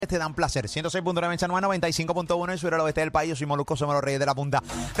te dan placer. 106.9 en San Juan, 95.1 en sur el oeste del país. Yo soy Molusco, somos los reyes de la punta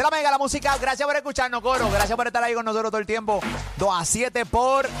de la mega, la música. Gracias por escucharnos, coro. Gracias por estar ahí con nosotros todo el tiempo. 2-7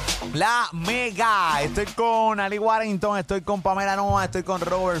 por la mega. Estoy con Ali Warrington, estoy con Pamela Noa, estoy con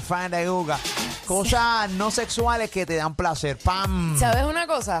Robert Fan de Yuga. Cosas no sexuales que te dan placer. ¡Pam! ¿Sabes una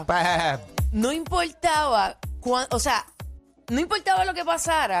cosa? No importaba, no importaba lo que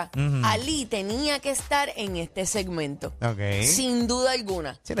pasara, Ali tenía que estar en este segmento. Ok. Sin duda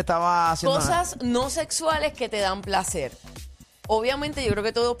alguna. Sí, le estaba haciendo Cosas no sexuales que te dan placer. Obviamente, yo creo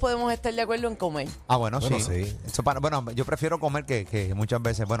que todos podemos estar de acuerdo en comer. Bueno, sí. Eso bueno, yo prefiero comer que muchas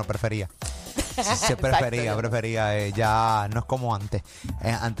veces, prefería. Se prefería, ya no es como antes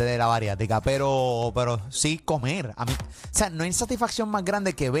de la bariátrica, pero sí comer. A mí, no hay satisfacción más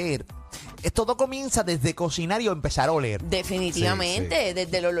grande que ver. Todo comienza desde cocinar y empezar a oler. Definitivamente,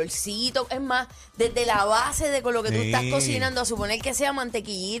 desde el olorcito, es más, desde la base de con lo que tú estás cocinando, a suponer que sea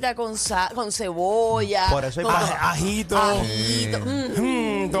mantequillita con cebolla. Por eso hay ajito,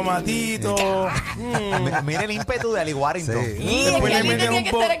 tomatito. Mira el ímpetu de Ali Warrington. Sí.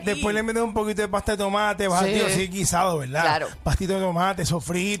 Después le metes un poquito de pasta de tomate, bastito así guisado, ¿verdad? Claro. Pastito de tomate,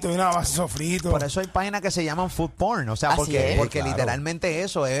 sofrito, y una base sofrito. Por eso hay páginas que se llaman food porn, porque claro, literalmente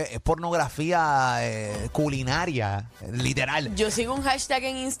eso es pornografía culinaria, literal. Yo sigo un hashtag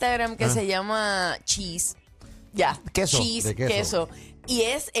en Instagram que se llama cheese. Queso. Cheese, queso. Y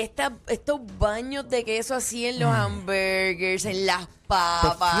es estos baños de queso así en los hamburgers, en las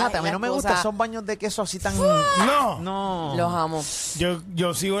papas. Pues fíjate, a mí no me gustan esos baños de queso así tan... No. Los amo.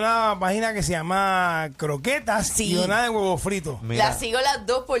 Yo sigo una página que se llama Croquetas y una de huevo frito. Mira. La sigo las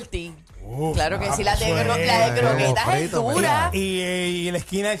dos por ti. Claro que sí, la de croquetas es dura. Y la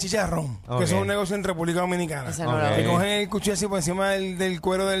esquina del chicharrón, que es un negocio en República Dominicana. Que cogen el cuchillo así por encima del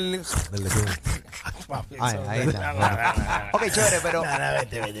cuero del ahí está. Ok, chévere, pero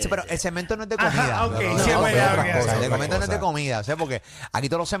el cemento no es de comida. El cemento no es de comida, porque aquí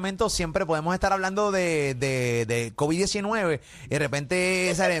todos los cementos siempre podemos estar hablando de COVID-19 y de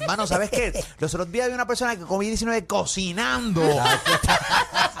repente sale, hermano, ¿sabes qué? Los otros días había una persona que COVID-19 cocinando.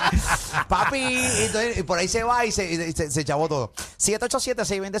 Papi, y por ahí se va y se chavó todo.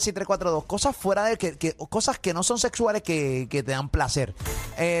 787-620-6342. Cosas fuera de cosas que no son sexuales que te dan placer.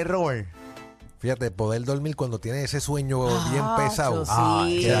 Robert. Fíjate, poder dormir cuando tienes ese sueño bien pesado.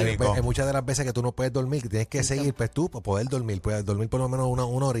 Muchas de las veces que tú no puedes dormir, que tienes que seguir, pues tú, para poder dormir, puedes dormir por lo menos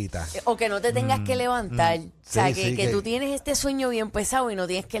una horita. O que no te tengas que levantar. O sea, que tú tienes este sueño bien pesado y no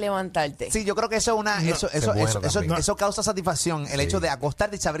tienes que levantarte. Sí, yo creo que eso eso causa satisfacción. El hecho de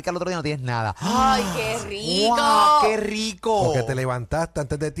acostarte y saber que al otro día no tienes nada. ¡Ay, qué rico! ¡Wow, qué rico! Porque te levantaste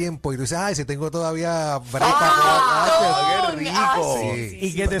antes de tiempo y tú dices, ay, si tengo todavía ¡qué rico!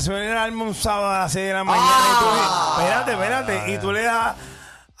 Y que te suene el almorzado a las 6 de la mañana. Espérate. Y tú le das...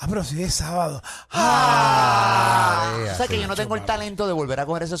 pero si es sábado. O sea que yo no tengo el talento de volver a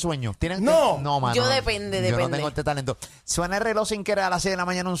coger ese sueño. No, mano. Yo depende. Yo no tengo este talento. Suena el reloj sin querer a las 6 de la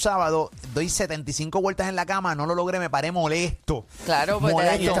mañana un sábado. Doy 75 vueltas en la cama. No lo logré, me paré molesto. Claro, pues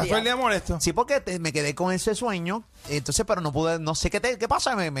 ¿Y estás todo el día molesto? Sí, porque me quedé con ese sueño. Entonces, pero no pude, no sé qué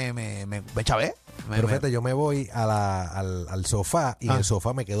pasa. Me chavé. Pero fíjate, yo me voy al sofá y en el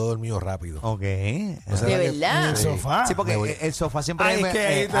sofá me quedo dormido rápido. Ok. ¿De verdad? ¿El sofá? Sí, porque el sofá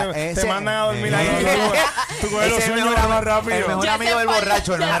siempre... te mandan a dormir ahí. Tú coges los sueños más rápido. El mejor amigo del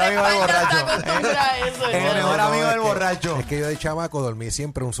borracho. El mejor amigo del borracho. Es que yo de chamaco dormí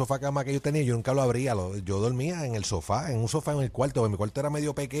siempre en un sofá cama que yo tenía. Yo nunca lo abría. Yo dormía en el sofá, en un sofá en el cuarto. Mi cuarto era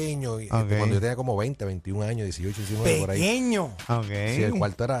medio pequeño. Cuando yo tenía como 20, 21 años, 18, 19, por ahí. ¿Pequeño? Sí, el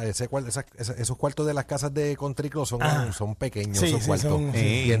cuarto era... Esos cuartos de las casas de Contriclo son pequeños, esos cuartos.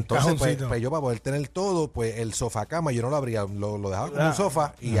 Y entonces, pues yo para poder tener todo, pues el sofá cama yo no lo abría. Lo dejaba como un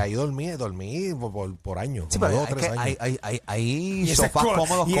sofá y ahí dormí por años. Sí, pero 2 o 3 años. hay sofás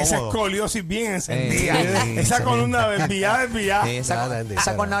cómodos. Y esa escoliosis bien encendida. Esa columna desviada.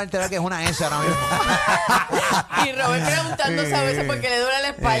 Esa columna vertebral que es una S ahora mismo. Y Robert preguntándose a veces por qué le duele la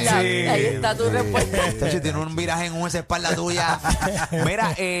espalda. Ahí está tu respuesta. Si tiene un viraje en esa espalda tuya.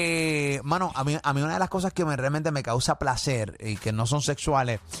 Mira, mano, a mí una de las cosas que realmente me causa placer y que no son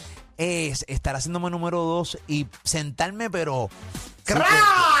sexuales es estar haciéndome número 2 y sentarme, pero... De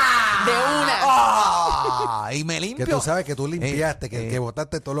una. Y me limpio. Que tú sabes que tú limpiaste, que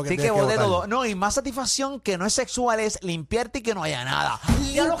botaste todo lo que tenías que botar. Todo. No, y más satisfacción que no es sexual es limpiarte y que no haya nada.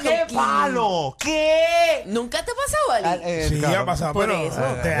 Lindo, ¡Qué palo! ¿Qué? ¿Nunca te ha pasado, Ali? Sí, claro. ha pasado, Por pero eso.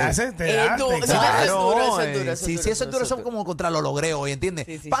 te hace, te da. Eso es duro. Sí, eso es duro, eso es como contra lo logré hoy, ¿entiendes?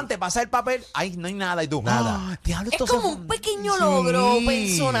 Sí, sí, Pan, te pasa el papel, ahí no hay nada y tú. Nada. Diablo, Es esto como se- un pequeño logro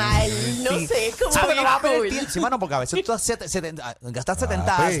personal. No sé, es como ¿Sabes? No vas a perder cool. tiempo. Sí, mano, porque a veces tú gastas 70,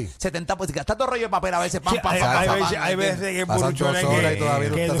 pues gastas 2 rollos de papel a veces. Pam, Sí, pam, pam, hay pam, veces- pam, hay ¿entiendes? veces que Pasan burruchones 2 horas y todavía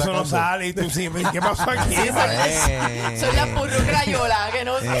no que está eso no sacando. sale y tú siempre, ¿qué pasó aquí? Son las purrucrayolas que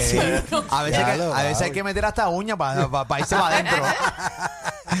no sé. A veces hay que meter hasta uña para irse para adentro.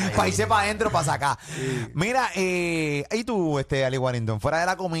 Para irse para adentro, para sacar. Mira, y tú, Ali Warrington, fuera de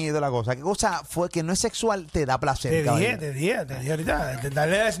la comida y de la cosa, ¿qué cosa fue que no es sexual te da placer? Te dije ahorita,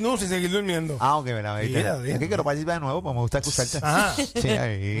 darle a snooze y seguir durmiendo. Ok, ¿verdad? Sí, ya lo dije. Es que quiero participar de nuevo, pues me gusta escucharte. Ajá. Sí,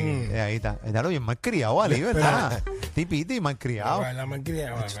 ahí está. Está bien malcriado, Ali, ¿verdad? Tipiti, malcriado. La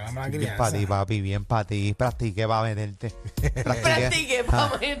malcriada. Bien para ti, papi, bien para ti. Practique para meterte. Practique para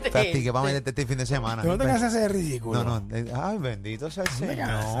meterte. Practique para meterte este fin de semana. Tú no te hagas ese ridículo. No. Ay, bendito sea el No te Señor.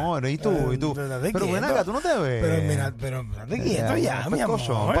 cansas. ¿Y tú? Date Pero ven quieto. acá, tú no te ves. Pero mira, date quieto ya, mi amor.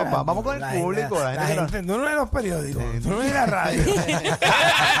 Cosón, papá. Vamos con el público. La gente Tú no eres los periódicos, tú no eres la radio.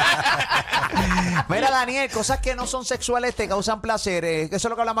 Mira, Daniel, cosas que no son sexuales te causan placer. Eso es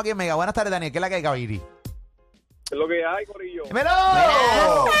lo que hablamos aquí en Mega. Buenas tardes, Daniel. ¿Qué es la que hay, Cabiri? Es lo que hay, corillo. ¡Dímelo!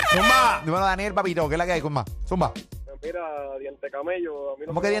 Zumba. Dímelo, Daniel, papito. ¿Qué es la que hay, Zumba? Zumba. Mira, diente camello. A mí no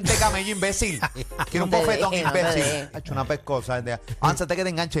 ¿Cómo me que gusta. diente de camello, imbécil? Quiero un No te bofetón, dejes, no te imbécil. dejes. Ha hecho una pescosa. Ánsate que te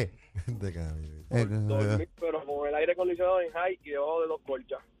enganche. Dormir, pero con el aire acondicionado en high y debajo de 2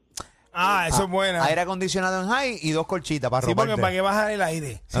 colchas. Eso es buena. Aire acondicionado en high y 2 colchitas para Sí, porque romperte. para que bajar el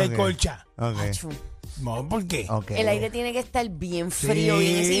aire. Se Ok. colcha. Ok. No, ¿por qué? Ok. El aire tiene que estar bien frío, Sí.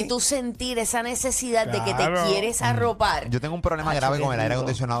 bien, y tú sentir esa necesidad de que te Claro. quieres arropar. Yo tengo un problema Acho, grave qué con el aire rico.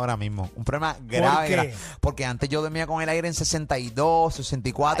 acondicionado ahora mismo. Un problema grave. qué? Porque antes yo dormía con el aire en 62,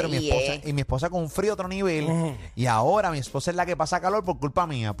 64 Ay, y mi esposa con un frío a otro nivel. Ujú. Y ahora mi esposa es la que pasa calor por culpa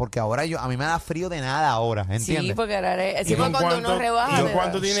mía. Porque ahora a mí me da frío de nada ahora. ¿Entiendes? Sí, porque ahora ¿Y con cuando uno rebaja. ¿Y con ¿verdad?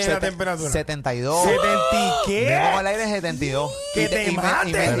 cuánto tiene la temperatura? 72. ¿70 y qué? Vengo con el aire en 72. Que te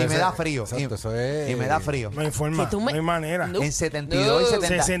maten. Y me da frío. Exacto, eso es. Y me da frío. No hay forma, Si tú me- no hay manera. No. En 62 y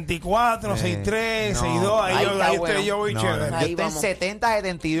 70. 64, 63, no. 62, Ahí ahí está estoy bueno. yo voy No, chévere. no, yo Ahí estoy en vamos. 70,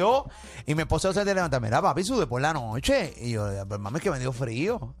 72 y mi esposa se levanta, mira papi, sube por la noche. Y yo, pues mami, es que me dio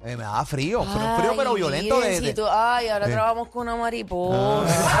frío. Me da frío. Fue un frío Ay, pero violento Virgencito. Ay, ahora Sí. trabajamos con una mariposa.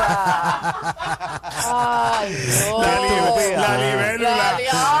 Ay, Dios. La libélula.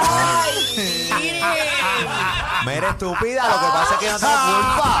 Ay, miren. Mira, estúpida, lo que pasa es que no tengo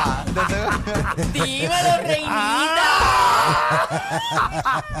culpa. Dímelo, reinita.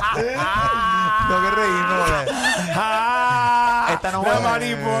 Tengo que reírme. Esta no la juega.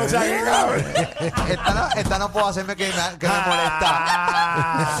 mariposa, qué cabrón. Esta no puedo hacerme que me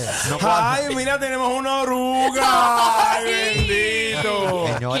molesta. No puedo hacer- Ay, mira, tenemos una oruga. Ay, bendito.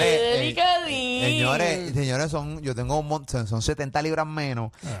 Señores, Qué delicadín. Señores, yo tengo son 70 libras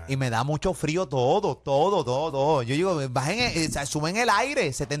menos y me da mucho frío todo. Yo digo, suben el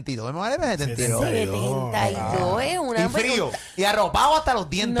aire, 72, me vale 72. 72 es una Y frío, y arropado hasta los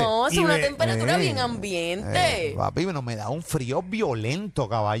dientes. No, es Y una ve- temperatura bien ambiente. Papi, no me da un frío violento,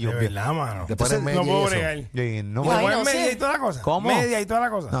 caballo. De verdad, mano. Te pones No media y puedo eso. bregar. Sí, no, ¿Me Ay, pones no media sé. y toda la cosa? ¿Cómo? Media y toda la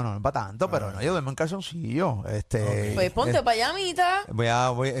cosa. no, es para tanto, pero no, yo duermo en calzoncillo. Pues ponte payamita.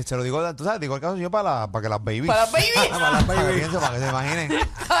 Se lo digo, tú sabes, digo el calzoncillo para que las babies. Para las babies. para las babies, para que se imaginen.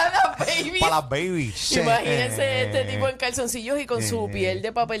 Para las babies. Para las babies. Imagínense este tipo en calzoncillos y con su piel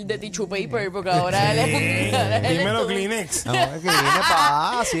de papel de tissue paper, porque ahora él es Dímelo, Kleenex. No, es que viene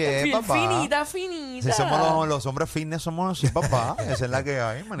pa, así es, Piel papá. finita. Si somos los hombres fitness, somos así, papá. Esa es la que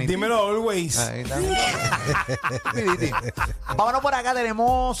hay, manito. Dímelo, always. Ahí está. Miditi. Vámonos por acá,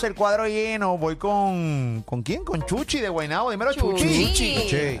 tenemos el cuadro lleno. Voy con quién? Con Chuchi de Guaynabo. Dímelo, Chuchi.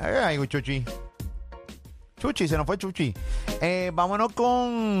 Chuchi. Ay, Chuchi. Chuchi, se nos fue Chuchi. Vámonos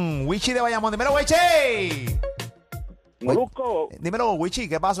con Wichi de Bayamón. Dímelo, Wichi. Molusco, Dímelo, Wichi.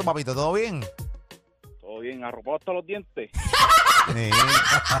 ¿Qué pasó, papito? ¿Todo bien? todo bien, arropado hasta los dientes. Sí.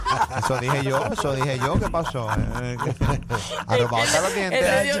 Eso dije yo. ¿Qué pasó? Arropado hasta los Esa es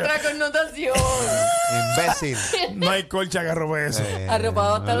dientes. de otra connotación. Imbécil. No hay colcha que arrope eso.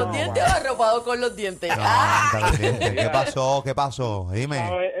 ¿Arropado hasta los dientes o arropado con los dientes? No, Ah, hasta los dientes. ¿Qué pasó? Dime.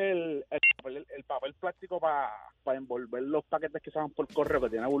 ¿Sabes el papel plástico para envolver los paquetes que se van por correo que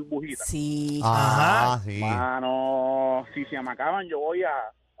tiene burbujitas? sí. Ah, sí. Mano, si se me acaban, yo voy a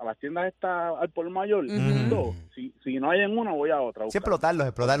las tiendas estas al por mayor. No, si no hay en una, voy a otra. Sí,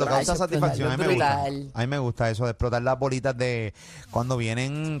 explotarlos, causa satisfacción. A mí me gusta. A mí me gusta eso de explotar las bolitas de cuando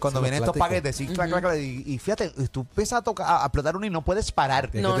vienen estos paquetes. Sí, y fíjate, tú empiezas a explotar uno y no puedes parar.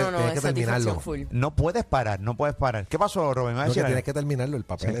 No, tienes que terminarlo. full. No puedes parar. ¿Qué pasó, Robin? No, que tienes que terminarlo, el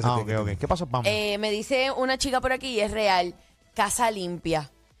papel. Sí. Ok. ¿Qué pasó, Pam? Me dice una chica por aquí, y es real, casa limpia.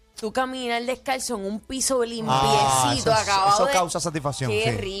 Tú caminar descalzo en un piso limpiecito, acabado eso causa satisfacción.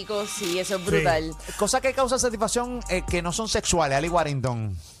 Qué rico, sí, eso es brutal. Cosas que causan satisfacción que no son sexuales, Ali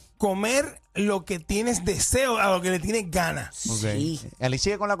Warrington. Comer lo que tienes deseo, a lo que le tienes ganas. Sí. Ali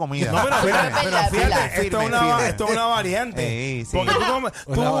sigue con la comida. No, pero fíjate, esto Firme. es una variante. Sí. Porque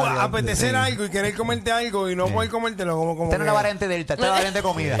tú apetecer algo y querer comerte algo y no poder comértelo como Esta no es la variante delta, esta es la variante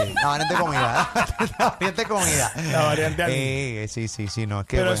comida. La variante comida. La variante algo. Sí, no, es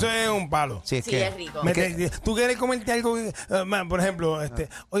que Pero bueno. eso es un palo. Sí, es rico. Tú quieres comerte algo, por ejemplo,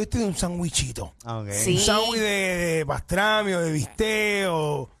 hoy estoy de un sandwichito. Okay. Sí. Un sándwich de pastrami o de bistec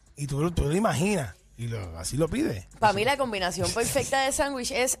y tú lo imaginas y así lo pides. Para mí la combinación perfecta de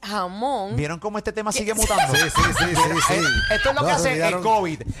sándwich es jamón. ¿Vieron cómo este tema sigue mutando? Sí. Esto es lo que hace el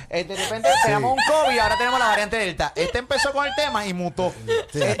COVID. De repente tenemos un COVID y ahora tenemos la variante Delta. Empezó con el tema y mutó.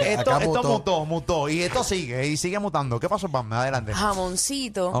 Sí, Esto acá mutó. Y esto sigue mutando. ¿Qué pasó, Pam? Adelante.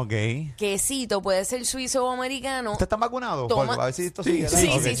 Jamoncito, Ok. quesito, puede ser suizo o americano. ¿Ustedes están vacunados? Toma- A ver si esto sigue. Sí,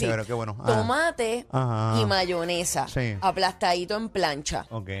 Ok, sí. chévere, qué bueno. Ajá. Tomate Ajá. y mayonesa. Sí. Aplastadito en plancha.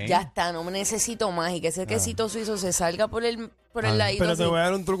 Ok. Ya está, no necesito más. Y que ese quesito suizo se salga por el ladito. Pero te así. voy a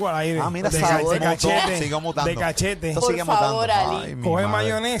dar un truco al aire. Mira, de, sabor, de cachete. sigue mutando. De cachete. Esto Por sigue favor, mutando. Ali. Ay, mi Coge madre.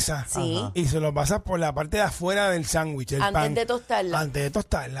 mayonesa Sí. y se lo pasas por la parte de afuera del sándwich, el Antes pan. de tostarla. Antes de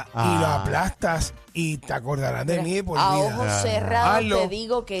tostarla. Y lo aplastas y te acordarás de mí por A vida. ojos cerrados Hazlo. te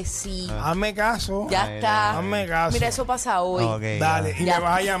digo que sí. Hazme caso. Ya está. Hazme caso. Mira, eso pasa hoy. Ok, Dale, y Ya. me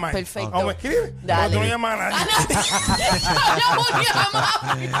vas a llamar. Perfecto. O me escribes. Dale. Porque tú no llamas a nadie.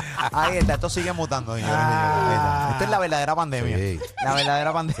 Ahí está, esto sigue mutando, señores. Ahí está. Esta es la verdadera pandemia. Sí. La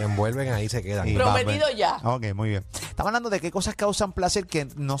verdadera Se pandemia. envuelven ahí, se quedan. Sí, Prometido va, ya. Ok, muy bien. Estamos hablando de qué cosas causan placer que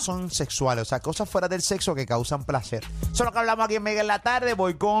no son sexuales, o sea, cosas fuera del sexo que causan placer. Eso es lo que hablamos aquí en Mega en la tarde.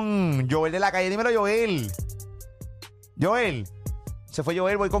 Voy con Joel de la calle. Dímelo, Joel. Joel. Se fue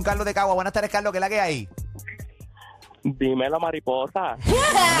Joel, voy con Carlos de Cagua. Buenas tardes, Carlos, ¿qué es la que hay? Dímelo, mariposa.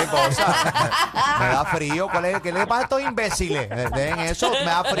 ¿Qué cosa? Me da frío. ¿Qué le pasa a estos imbéciles? Dejen eso, me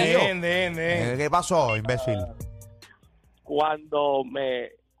da frío. Den. ¿Qué pasó, imbécil? Cuando me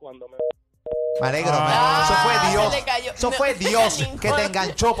Me alegro. Ah, eso fue se Dios. le cayó. Eso No, fue Dios que ninguno. te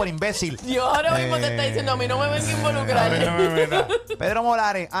enganchó por imbécil. Dios ahora mismo te está diciendo a mí no me ven que involucrar. No me metas. Pedro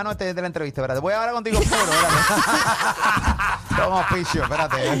Morales. Ah, no, este es de la entrevista. Espérate. Voy ahora contigo, Pedro. Espérate. Toma auspicio.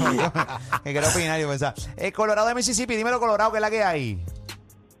 Espérate. Que quiero opinar y pensar. Colorado de Mississippi. Dímelo, Colorado, ¿qué es la que hay?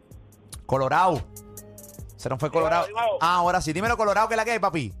 Colorado. Se nos fue Colorado. Dímelo. Ah, ahora sí. Dímelo, Colorado, ¿qué es la que hay,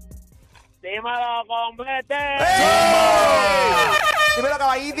 papi? dímelo, Convertido. Dímelo,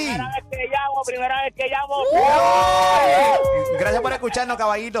 caballiti. Primera vez que llamo. Gracias por escucharnos,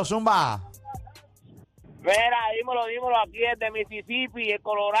 caballito. Zumba. Mira, dímelo, aquí es de Mississippi, el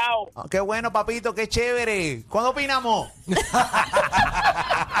Colorado. Oh, qué bueno, papito, qué chévere. ¿Cuándo opinamos?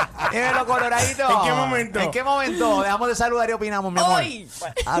 Dímelo, Coloradito. ¿En qué momento? ¿En qué momento? Dejamos de saludar y opinamos, mi amor. Hoy.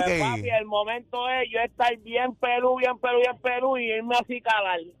 Pues, Ok. papi, el momento es yo estar bien pelú y irme así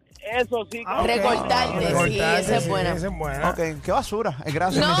calar. Eso sí. Ah, ok. Recortarte, sí, esa es buena. Esa es buena. Ok, qué basura.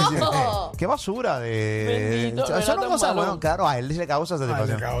 Gracias, No. Mississippi. Qué basura de. Bendito, no eso era no tan cosa, malo. bueno, claro, a él le causa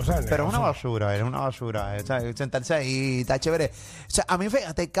satisfacción. le causa. Pero es una basura, es una basura. O sea, sentarse ahí está chévere. O sea, a mí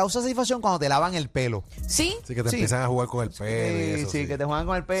te causa satisfacción cuando te lavan el pelo. ¿Sí? Sí, que te Sí. empiezan a jugar con el pelo y Sí, eso. sí, que te juegan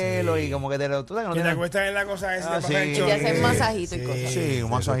con el pelo Sí. y como que te lo. Tú sabes que no Que te tienes- acuestas en la cosa esa. Ah, te sí. pasas el Y te hacen chorro. masajito y cosas. Sí, un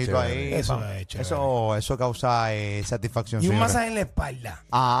masajito eso es ahí. chévere. Eso pa. es chévere. Eso causa satisfacción. Y un señora. masaje en la espalda.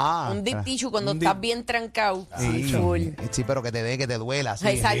 Ah. Un deep tissue cuando Un estás deep- bien trancado. Sí, Full. sí, pero que te dé, que te duela. Sí.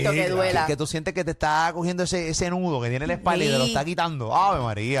 Exacto, que Sí, duela. Que tú sientes que te está cogiendo ese nudo que tiene en la espalda y te lo Sí. está quitando. Ave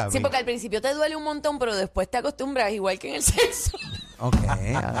María. Sí, porque al principio te duele un montón, pero después te acostumbras, igual que en el sexo. Ok.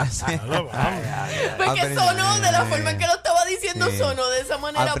 sí. Porque sonó de la forma en que lo estaba diciendo, Sí. sonó de esa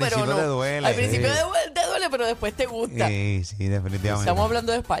manera, Al pero principio no. te duele, Al principio sí. te duele, pero después te gusta. Sí, sí, definitivamente. Estamos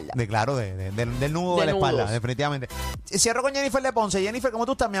hablando de espalda. Claro, del nudo de De la espalda, nudos. definitivamente. Cierro con Jennifer de Ponce. Jennifer, ¿cómo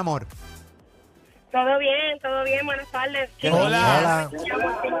tú estás, mi amor? Todo bien, buenas tardes. Hola.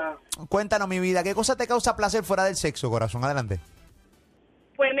 Cuéntanos, mi vida, ¿qué cosa te causa placer fuera del sexo, corazón? Adelante.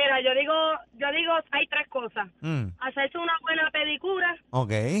 Pues mira, yo digo, hay tres cosas. Mm, Hacerse una buena pedicura, ok,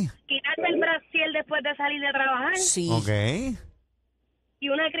 quitarse el brasier después de salir de trabajar Sí. ok. y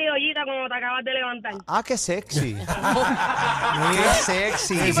una criollita como te acabas de levantar. Ah, qué sexy. Qué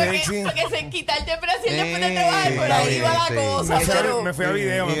sexy. Sí, porque se quitarte el brasier después de trabajar, por ahí va la cosa. Pero... Me fui a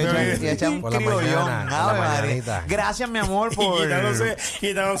video, Y echa un Por la criollón. mañana, por la María. mañanita. Gracias, mi amor, por...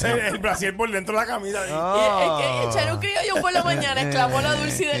 quitándose el brasier por dentro de la camisa. Es que echar un criollón por la mañana, exclamó la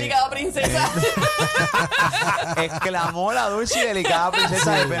dulce y delicada princesa. Exclamó la dulce y delicada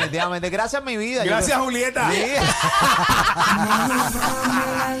princesa, definitivamente. Gracias, mi vida. Gracias, Julieta. Sí.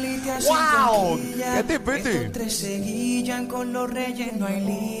 ¡Wow! ¡Qué tipiti! Estos tres se guillan, con los reyes no hay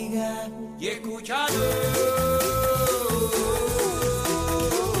liga. Y escúchalo.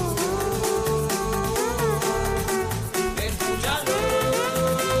 Escúchalo.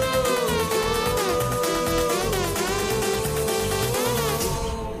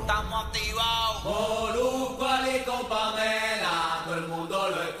 Estamos activados. Molusco, Ali con Pamela. Todo el mundo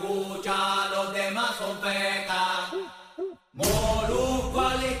lo escucha, los demás son pecas. Molusco,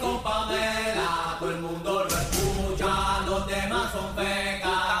 Ali con Pamela. Todo el mundo lo escucha, los demás son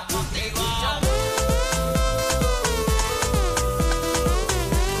pecas.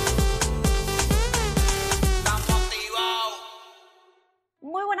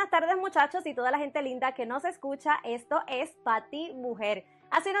 Muy buenas tardes, muchachos, y toda la gente linda que nos escucha. Esto es Pa' Ti Mujer.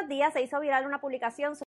 Hace unos días se hizo viral una publicación